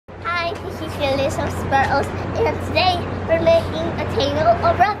Phyllis of Sparrows, and today we're making a volcano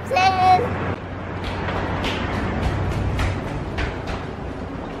eruption.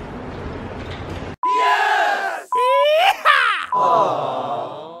 Yes!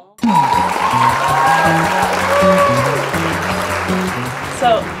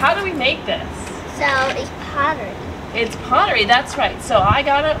 So how do we make this? So it's pottery. It's pottery, that's right. So I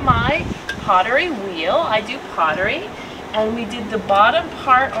got up my pottery wheel. I do pottery, and we did the bottom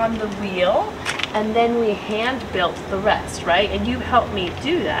part on the wheel, and then we hand built the rest, right? And you helped me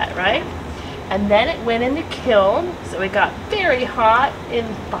do that, right? And then it went in the kiln, so it got very hot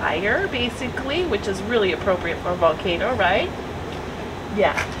in fire, basically, which is really appropriate for a volcano, right?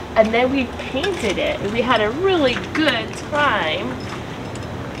 Yeah. And then we painted it, and we had a really good time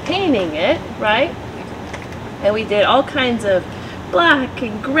painting it, right? And we did all kinds of black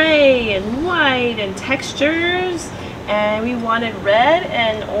and gray and white and textures, and we wanted red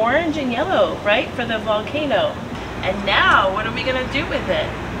and orange and yellow, right, for the volcano. And now, what are we gonna do with it?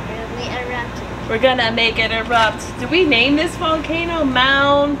 We're gonna make it erupt. Did we name this volcano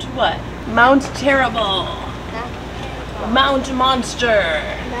Mount what? Mount Terrible. Mount Monster.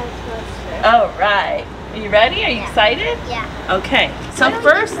 All right. Are you ready? Are you excited? Yeah. Okay. So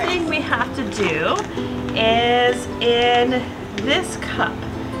first thing we have to do is in this cup,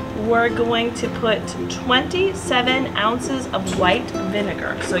 we're going to put 27 ounces of white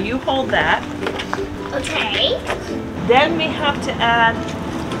vinegar. So you hold that. Okay. Then we have to add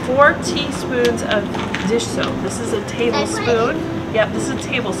 4 teaspoons of dish soap. This is a tablespoon. Yep, this is a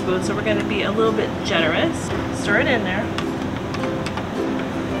tablespoon, so we're going to be a little bit generous. Stir it in there.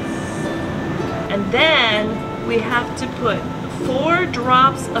 And then we have to put 4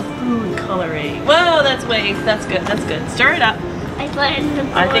 drops of food coloring. Whoa, that's good, that's good. Stir it up.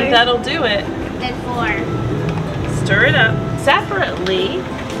 I think that'll do it. Then 4. Stir it up. Separately,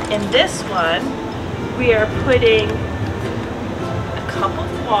 in this one, we are putting a cup of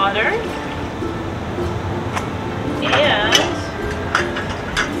water and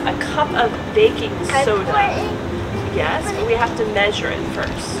a cup of baking soda. Yes, but we have to measure it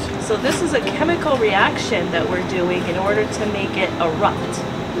first. So this is a chemical reaction that we're doing in order to make it erupt.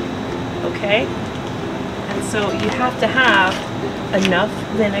 Okay? And so you have to have enough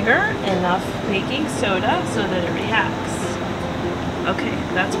vinegar, enough baking soda so that it reacts. Okay,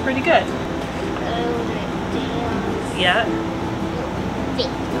 that's pretty good. Yeah.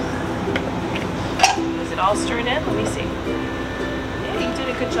 Is it all stirred in? Let me see. Yeah, you did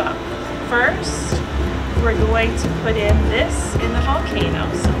a good job. First, we're going to put in this in the volcano.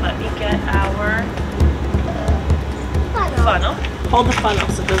 So let me get our funnel. Hold the funnel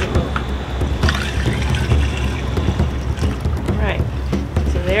so it doesn't move. Alright,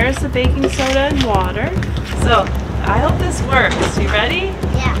 so there's the baking soda and water. So I hope this works. You ready?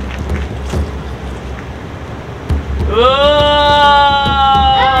 Yeah. Whoa!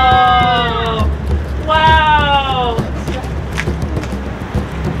 Wow!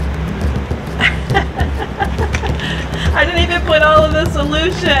 I didn't even put all of the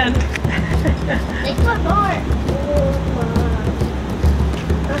solution. Let's put more.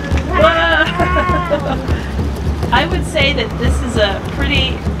 Wow. I would say that this is a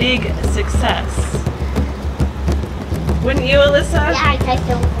pretty big success. Wouldn't you, Alyssa? Yeah,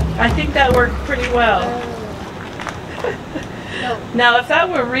 I think that worked pretty well. No. Now, if that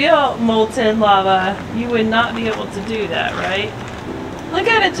were real molten lava, you would not be able to do that, right? Look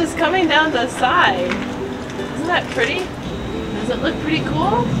at it just coming down the side. Isn't that pretty? Does it look pretty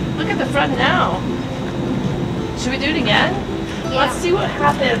cool? Look at the front now. Should we do it again? Yeah. Let's see what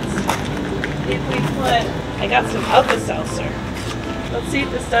happens if we put... I got some Alka-Seltzer. Let's see if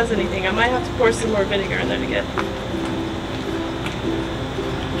this does anything. I might have to pour some more vinegar in there again.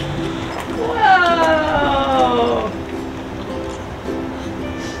 Whoa!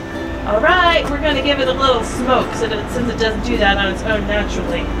 Alright, we're going to give it a little smoke since it doesn't do that on its own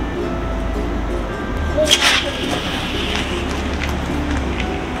naturally.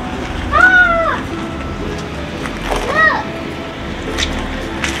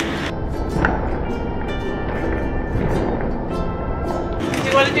 Do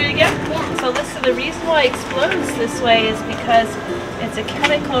you want to do it again? Yeah. So listen, the reason why it explodes this way is because it's a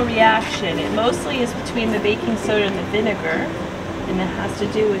chemical reaction. It mostly is between the baking soda and the vinegar, and it has to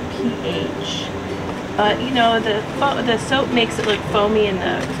do with pH. But you know, the soap makes it look foamy, and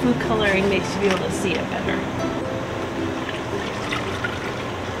the food coloring makes you be able to see it better.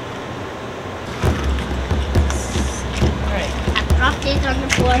 All right. I dropped it on the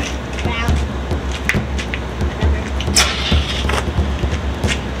floor. Round.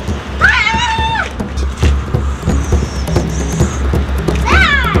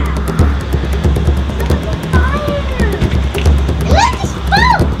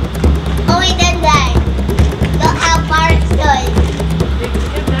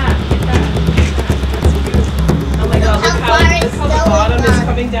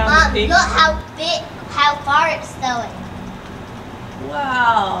 coming down the Mom, peak. look how far it's going.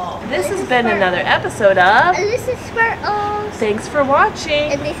 Wow. This has been another episode of And this is Sparkles. Thanks for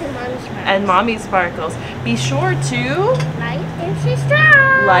watching. And this is Mommy's Sparkles. And Mommy Sparkles. Be sure to Like and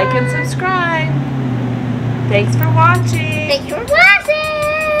subscribe. like and subscribe. Thanks for watching. Thanks for watching.